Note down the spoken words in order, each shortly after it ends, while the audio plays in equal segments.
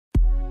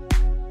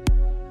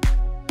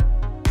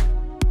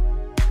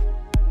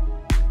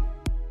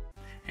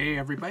Hey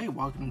everybody,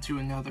 welcome to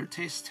another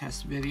taste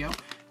test video.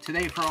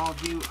 Today for all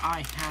of you,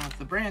 I have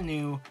the brand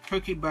new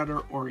cookie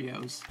butter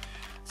Oreos.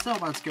 So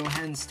let's go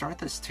ahead and start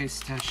this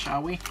taste test,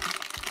 shall we?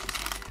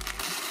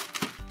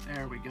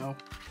 There we go.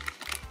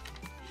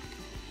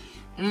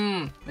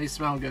 They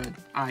smell good.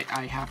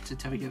 I have to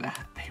tell you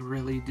that. They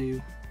really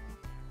do.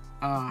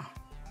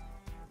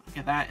 Look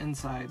at that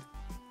inside.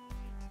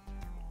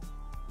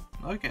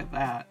 Look at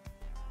that.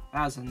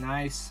 That's a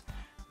nice,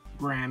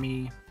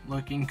 Grammy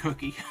looking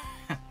cookie.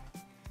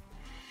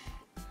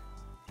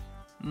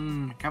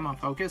 Come on,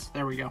 focus.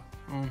 There we go.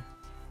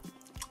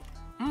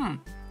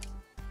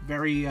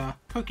 Very,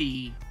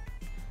 cookie.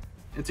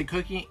 It's a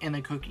cookie and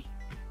a cookie.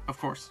 Of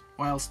course.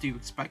 What else do you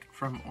expect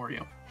from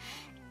Oreo?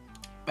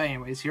 But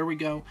anyways, here we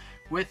go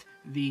with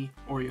the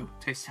Oreo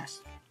taste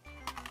test.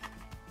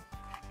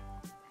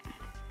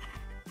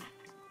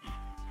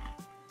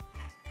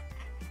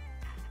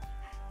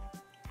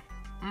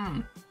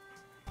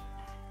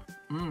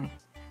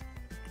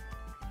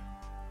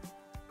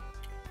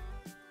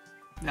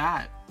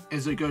 That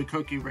is a good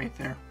cookie right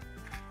there.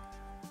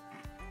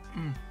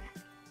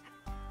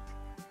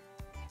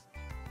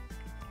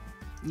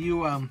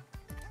 You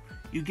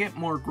get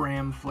more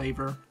graham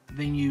flavor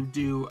than you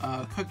do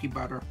cookie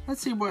butter.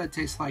 Let's see what it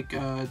tastes like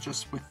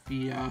just with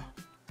the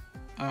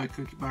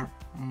cookie butter.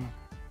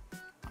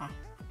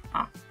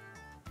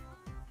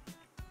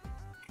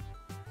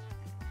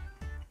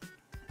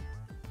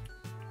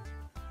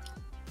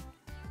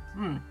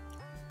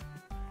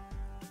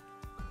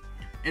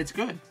 It's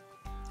good.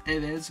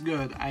 It is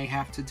good, I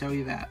have to tell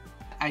you that.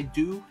 I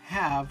do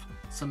have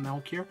some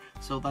milk here,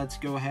 so let's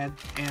go ahead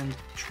and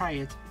try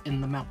it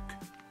in the milk.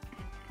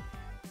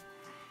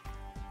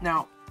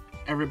 Now,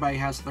 everybody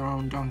has their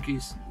own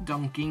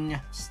dunking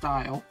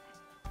style.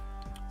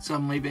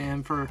 Some leave it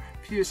in for a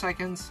few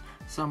seconds,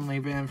 some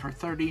leave it in for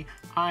 30.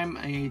 I'm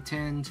a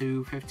 10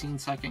 to 15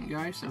 second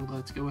guy, so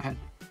let's go ahead.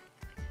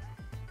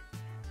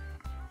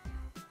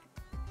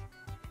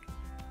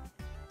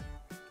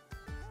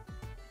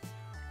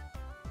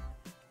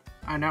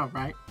 I know,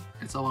 right?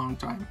 It's a long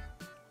time.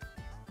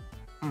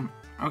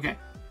 Okay,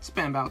 it's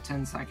been about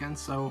 10 seconds,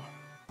 so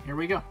here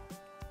we go.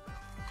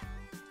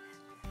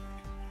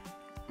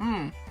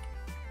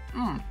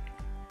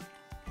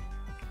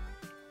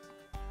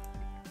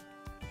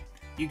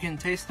 You can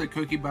taste the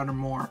cookie butter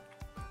more.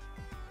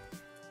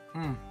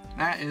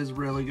 That is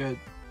really good.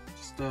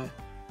 Just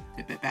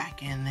dip it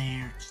back in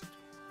there. Just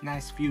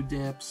nice few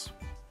dips.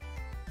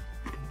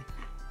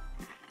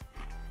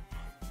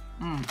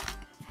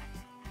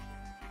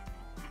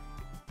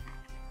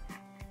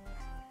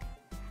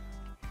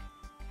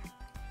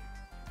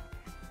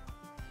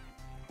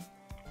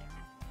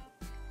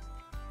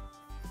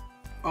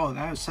 Oh,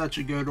 that is such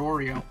a good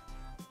Oreo.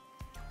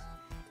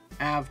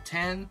 Out of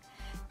 10,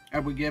 I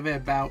would give it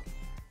about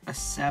a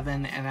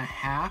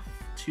 7.5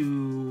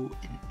 to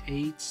an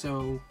 8,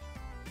 so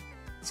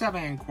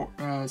 7 and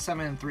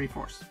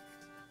 3/4.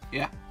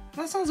 Yeah,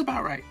 that sounds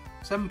about right.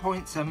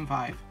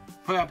 7.75.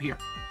 Put up here.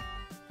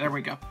 There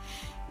we go.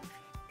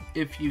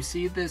 If you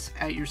see this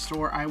at your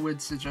store, I would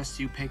suggest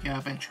you pick it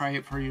up and try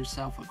it for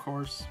yourself, of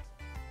course.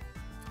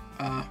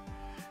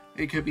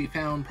 It could be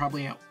found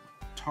probably at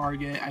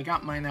Target. I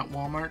got mine at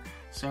Walmart,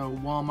 so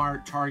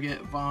Walmart,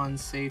 Target, Vons,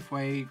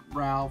 Safeway,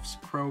 Ralph's,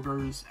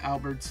 Kroger's,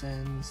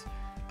 Albertsons,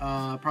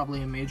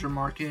 probably a major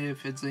market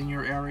if it's in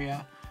your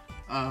area.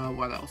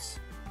 What else?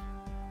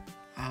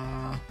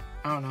 I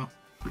don't know.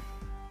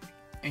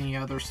 Any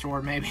other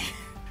store maybe.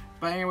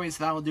 But anyways,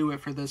 that'll do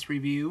it for this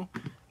review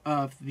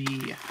of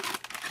the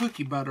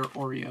cookie butter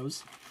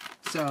Oreos.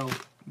 So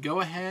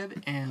go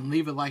ahead and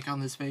leave a like on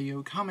this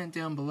video, comment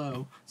down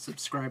below,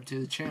 subscribe to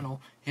the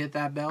channel, hit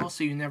that bell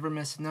so you never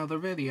miss another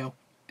video,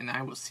 and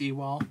I will see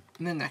you all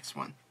in the next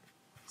one.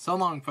 So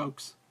long,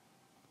 folks.